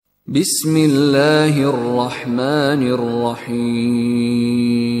بسم الله الرحمن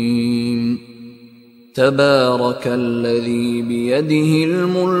الرحيم تبارك الذي بيده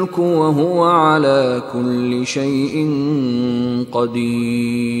الملك وهو على كل شيء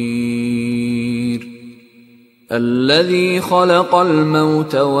قدير الذي خلق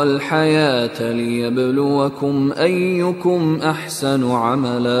الموت والحياة ليبلوكم أيكم أحسن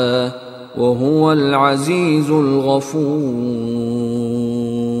عملا وهو العزيز الغفور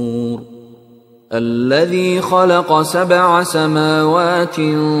الذي خلق 7 سماوات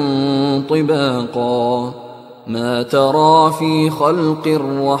طباقا ما ترى في خلق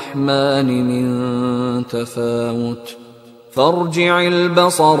الرحمن من تفاوت فارجع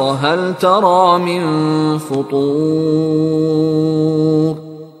البصر هل ترى من فطور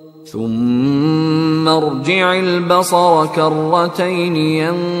ثم ارجع البصر كرتين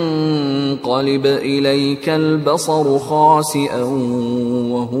ينقلب إليك البصر خاسئا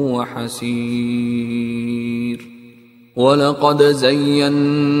وهو حسير ولقد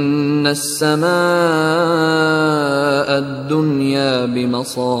زينا السماء الدنيا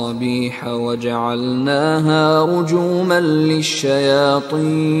بمصابيح وجعلناها رجوما للشياطين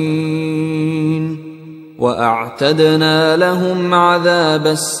وأعتدنا لهم عذاب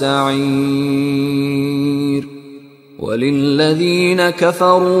السعير وللذين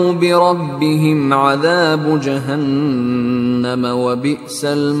كفروا بربهم عذاب جهنم وبئس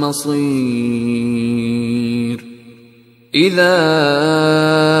المصير إذا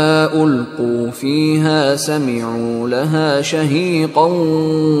ألقوا فيها سمعوا لها شهيقا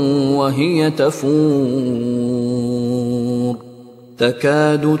وهي تفور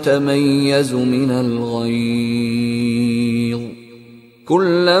تكاد تميز من الغيظ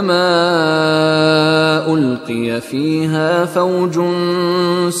كلما ألقي فيها فوج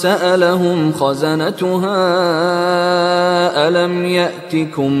سألهم خزنتها ألم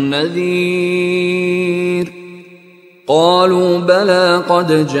يأتكم نذير قالوا بلى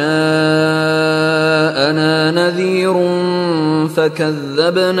قد جاءنا نذير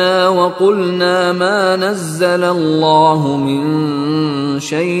فكذبنا وقلنا ما نزل الله من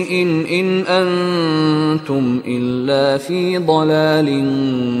شيء إن أنتم إلا في ضلال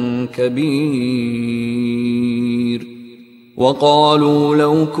كبير وقالوا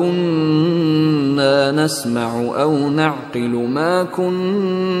لو كنا نسمع أو نعقل ما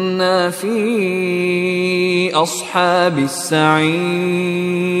كنا في أصحاب السعير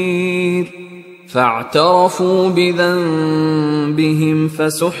فاعترفوا بذنبهم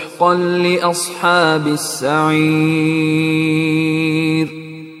فسحقا لأصحاب السعير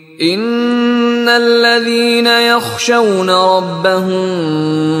إن الذين يخشون ربهم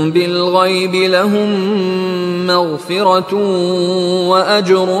بالغيب لهم مغفرة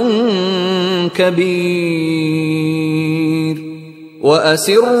وأجر كبير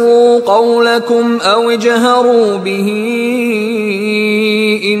وأسروا قولكم أو اجهروا به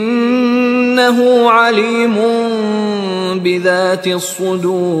إنه عليم بذات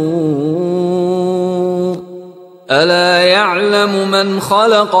الصدور ألا يعلم من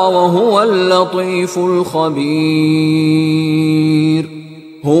خلق وهو اللطيف الخبير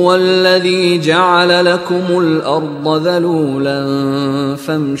هو الذي جعل لكم الأرض ذلولا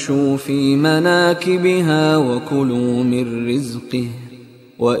فامشوا في مناكبها وكلوا من رزقه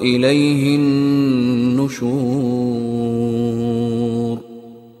وإليه النشور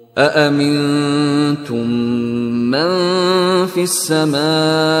أأمنتم من في السماء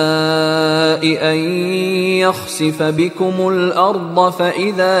أن يخسف بكم الأرض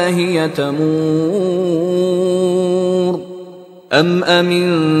فإذا هي تمور أم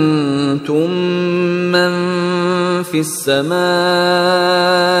أمنتم من في السماء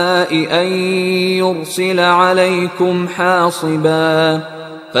أن يرسل عليكم حاصبا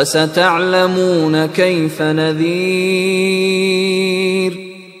فستعلمون كيف نذير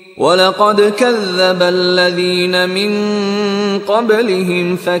ولقد كذب الذين من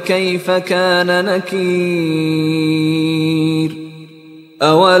قبلهم فكيف كان نكير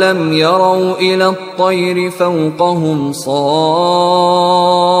أولم يروا إلى الطير فوقهم صافات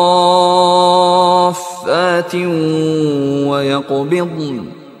ويقبضن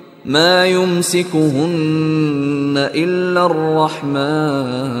ما يمسكهن إلا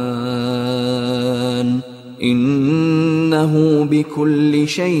الرحمن إنه بكل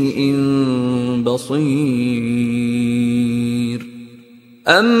شيء بصير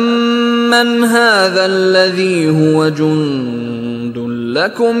أمن هذا الذي هو جند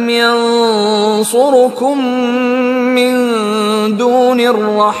لكم ينصركم من دون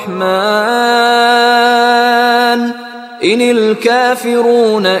الرحمن إن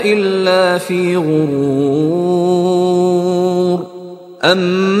الكافرون إلا في غرور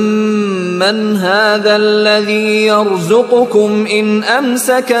أَمَّنْ هَذَا الَّذِي يَرْزُقُكُمْ إِنْ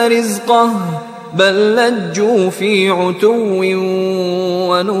أَمْسَكَ رِزْقَهُ بَل لَّجُّوا فِي عُتُوٍّ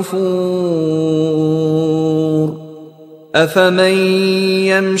وَنُفُورٍ أَفَمَن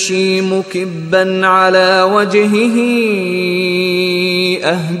يَمْشِي مُكِبًّا عَلَى وَجْهِهِ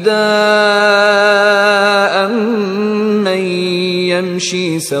أَهْدَىٰ أَمَّن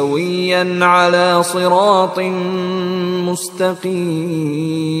يَمْشِي سَوِيًّا عَلَى صِرَاطٍ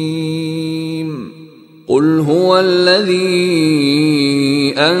مُّسْتَقِيمٍ قُلْ هُوَ الَّذِي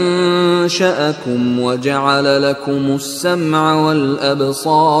أَنشَأَكُمْ وَجَعَلَ لَكُمُ السَّمْعَ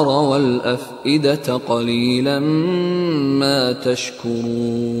وَالْأَبْصَارَ وَالْأَفْئِدَةَ قَلِيلًا مَّا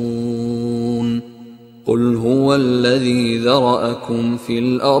تَشْكُرُونَ قُلْ هُوَ الَّذِي ذَرَأَكُمْ فِي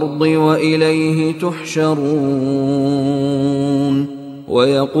الْأَرْضِ وَإِلَيْهِ تُحْشَرُونَ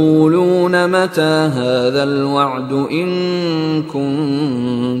وَيَقُولُونَ مَتَىٰ هَٰذَا الْوَعْدُ إِن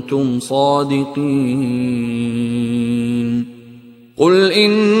كُنتُمْ صَادِقِينَ قُلْ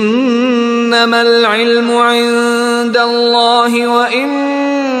إِنَّمَا الْعِلْمُ عِندَ اللَّهِ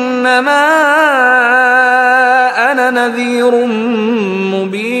وَإِنَّمَا أَنَا نَذِيرٌ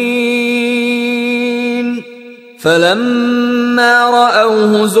مُّبِينٌ فَلَمَّا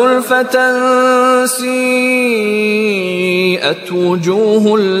رَأَوْهُ زُلْفَةً سِيئَتْ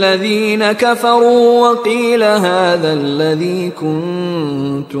وُجُوهُ الَّذِينَ كَفَرُوا وَقِيلَ هَٰذَا الَّذِي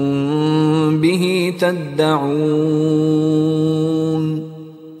كُنتُم بِهِ تَدَّعُونَ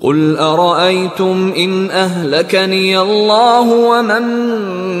قُلْ أَرَأَيْتُمْ إِنْ أَهْلَكَنِيَ اللَّهُ وَمَن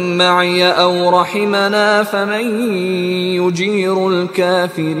مَّعِيَ أَوْ رَحِمَنَا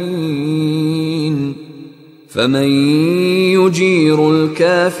فمن يجير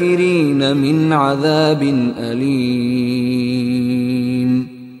الكافرين من عذاب أليم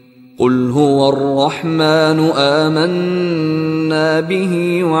قل هو الرحمن آمنا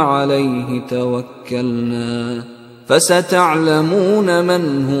به وعليه توكلنا فستعلمون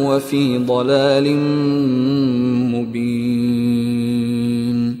من هو في ضلال مبين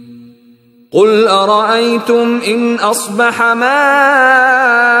قل أرأيتم إن أصبح ماؤكم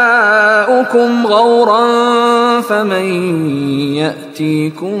غورا فمن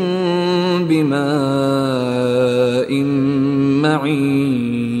يأتيكم بماء معين